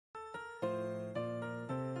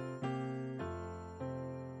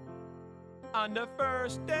On the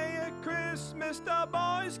first day of Christmas, the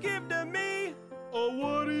boys give to me a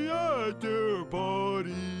what-do-you do,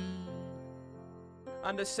 buddy?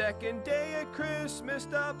 On the second day of Christmas,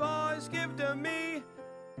 the boys give to me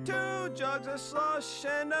 2 jugs of slush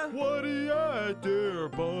and a what-do-you do,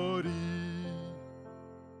 buddy?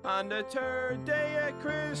 On the third day of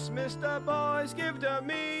Christmas, the boys give to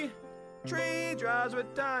me 3 draws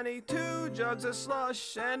with Danny, 2 jugs of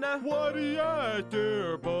slush and a what-do-you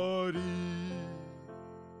do, buddy?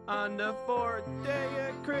 On the fourth day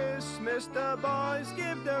of Christmas, the boys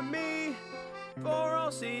give to me 4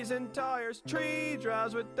 all-season tires, 3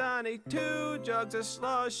 draws with Danny, 2 jugs of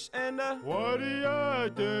slush and a what-do-you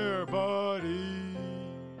do, buddy?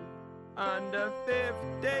 On the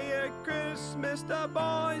 5th day of Christmas, the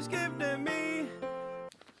boys give to me.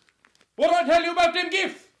 What did I tell you about them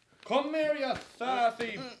gifts? Come here, you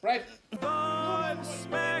sassy brat. 5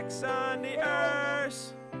 smacks on the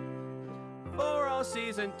arse, 4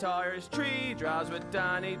 all-season tires, 3 draws with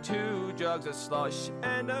Danny, 2 jugs of slush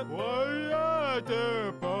and a what-do-you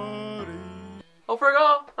do, buddy? Oh, for a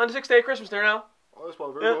go! On the 6th day of Christmas there now. Oh, that's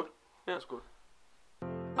well, very good. Yeah. That's good.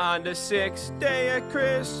 On the 6th day of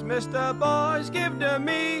Christmas, the boys give to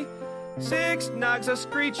me 6 knocks of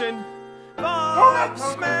screeching, 5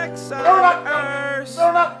 smacks on the arse,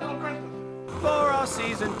 4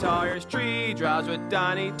 all-season tires, 3 draws with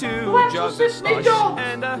Danny, 2 jugs of slush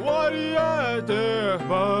and a what-do-you do,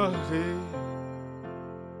 buddy?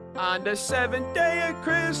 On the 7th day of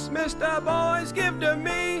Christmas, the boys give to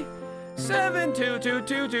me 7 2 2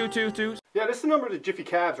 2 2 2 2. Yeah, this is the number of the Jiffy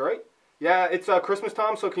Cabs, right? Yeah, it's Christmas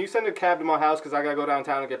time, so can you send a cab to my house because I gotta go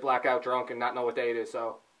downtown and get blackout drunk and not know what day it is,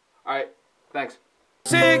 so. Alright, thanks.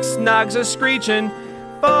 6 nogs of screeching,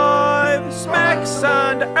 5 smacks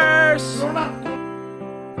on the arse,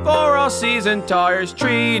 4 all-season tires,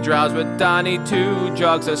 3 draws with Danny, 2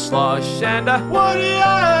 jugs of slush and a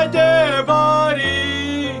what-do-you do,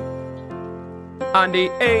 buddy? On the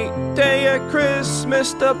 8th day of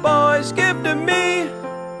Christmas, the boys give to me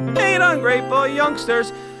 8 ungrateful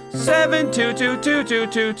youngsters, 7 2 2 2 2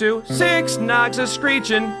 2 2, 6 knocks of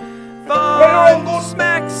screeching, 5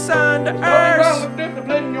 smacks on the arse,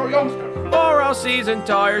 4 all-season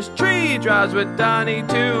tires, 3 drives with Danny,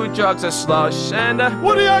 2 jugs of slush and a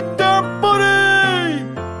what-do-you do, buddy?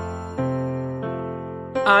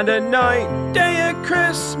 On the 9th day of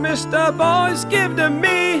Christmas, the boys give to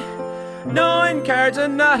me 9 cards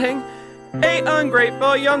of nothing, 8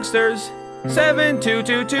 ungrateful youngsters, 7 2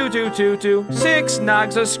 2 2 2 2 2, 6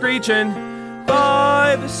 knocks of screeching,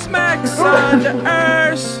 5 smacks on the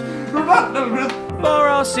arse, 4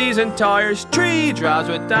 all-season tires, 3 drives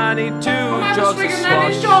with Danny, 2 jugs of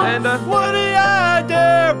slush and a what-do-you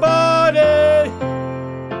do, buddy?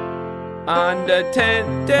 On the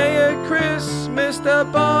 10th day of Christmas, the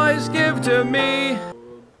boys give to me.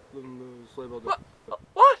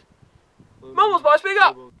 What? Mumbles, boy, speak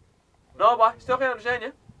up! No, boy, still can't understand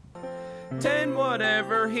you. 10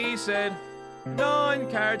 whatever he said, 9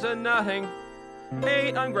 cards of nothing,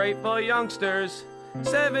 8 ungrateful youngsters,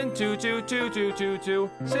 7 2 2 2 2 2 2,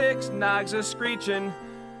 6 nogs of screeching,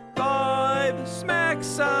 5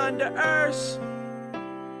 smacks on the arse,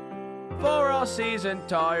 4 all-season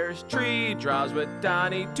tires, 3 draws with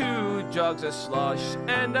Danny, 2 jugs of slush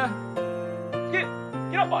and a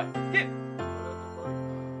Get up, boy, get.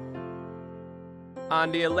 On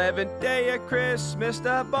the 11th day of Christmas,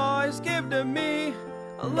 the boys give to me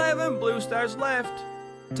 11 blue stars left,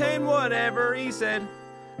 10 whatever he said,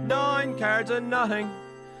 9 cards of nothing,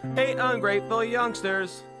 8 ungrateful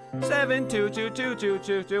youngsters, 7 2 2 2 2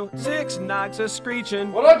 2 2, 6 knocks of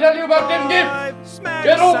screeching. What did I tell you about them gifts?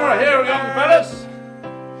 Get over here, young fellas.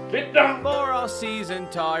 Get down. 4 all-season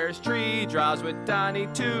tires, 3 draws with Danny,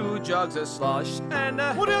 2 jugs of slush and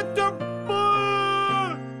a what-do-you do, buddy?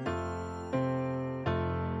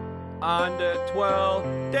 On the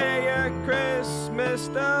 12th day of Christmas,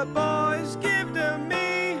 the boys give to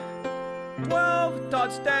me 12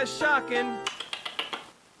 tots that's shocking,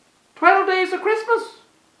 12 days of Christmas?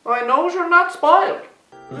 I knows you're not spoiled.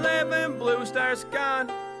 11 blue stars gone,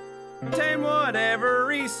 10 whatever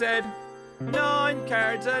he said, 9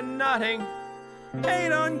 cards of nothing,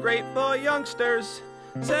 8 ungrateful youngsters,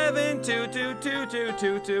 7 2 2 2 2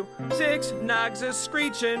 2 2, 6 nogs of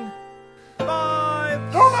screeching,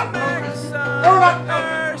 5 smacks on the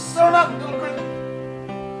arse,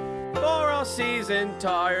 4 all-season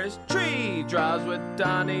tires, 3 drives with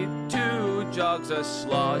Danny, 2 jugs of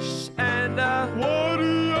slush and a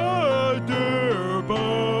what-do-you do,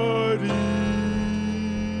 buddy?